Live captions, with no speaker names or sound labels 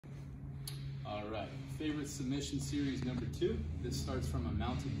All right, favorite submission series number 2. This starts from a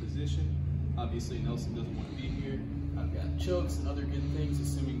mounted position. Obviously Nelson doesn't want to be here. I've got chokes and other good things,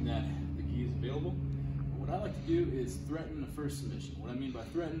 assuming that the gi is available. But what I like to do is threaten the first submission. What I mean by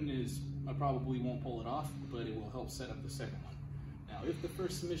threaten is I probably won't pull it off, but it will help set up the second one. Now, if the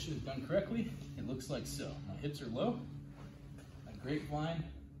first submission is done correctly, it looks like so. My hips are low, my grapevine,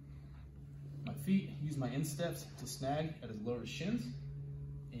 my feet use my insteps to snag at as low as shins,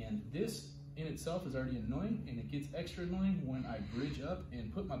 and this in itself is already annoying, and it gets extra annoying when I bridge up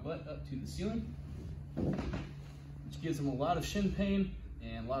and put my butt up to the ceiling, which gives him a lot of shin pain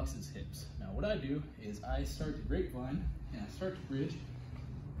and locks his hips. Now what I do is I start the grapevine and I start to bridge.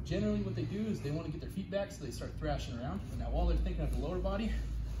 Generally what they do is they want to get their feet back, so they start thrashing around. Now while they're thinking of the lower body,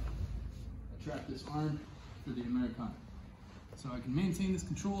 I trap this arm for the Americana. So I can maintain this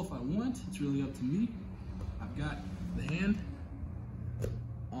control if I want. It's really up to me. I've got the hand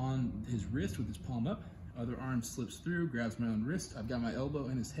on his wrist with his palm up. Other arm slips through, grabs my own wrist. I've got my elbow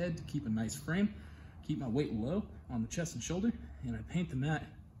in his head to keep a nice frame, keep my weight low on the chest and shoulder, and I paint the mat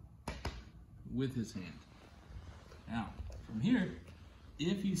with his hand. Now, from here,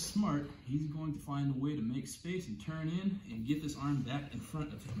 if he's smart, he's going to find a way to make space and turn in and get this arm back in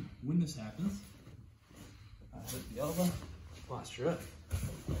front of him. When this happens, I hit the elbow, posture up,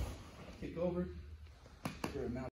 kick over,